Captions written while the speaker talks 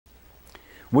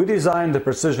We designed the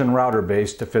precision router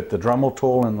base to fit the Dremel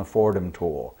tool and the Fordham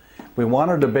tool. We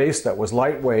wanted a base that was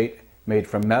lightweight, made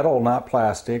from metal, not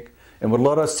plastic, and would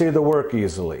let us see the work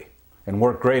easily, and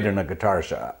work great in a guitar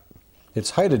shop.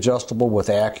 It's height adjustable with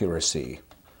accuracy.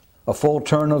 A full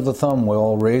turn of the thumb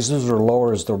wheel raises or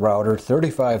lowers the router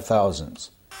 35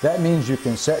 thousandths. That means you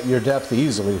can set your depth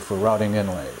easily for routing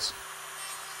inlays.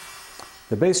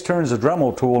 The base turns the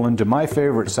Dremel tool into my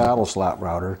favorite saddle slot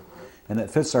router, and it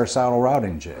fits our saddle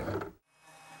routing jig.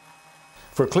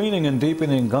 For cleaning and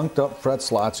deepening gunked up fret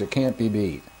slots, it can't be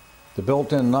beat. The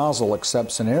built-in nozzle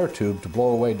accepts an air tube to blow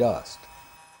away dust.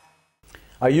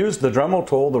 I used the Dremel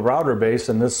tool, the router base,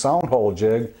 and this sound hole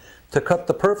jig to cut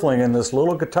the purfling in this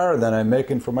little guitar that I'm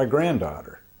making for my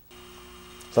granddaughter.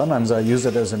 Sometimes I use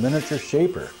it as a miniature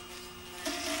shaper.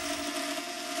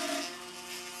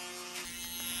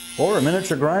 Or a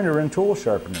miniature grinder and tool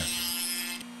sharpener.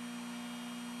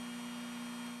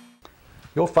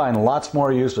 You'll find lots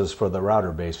more uses for the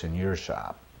router base in your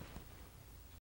shop.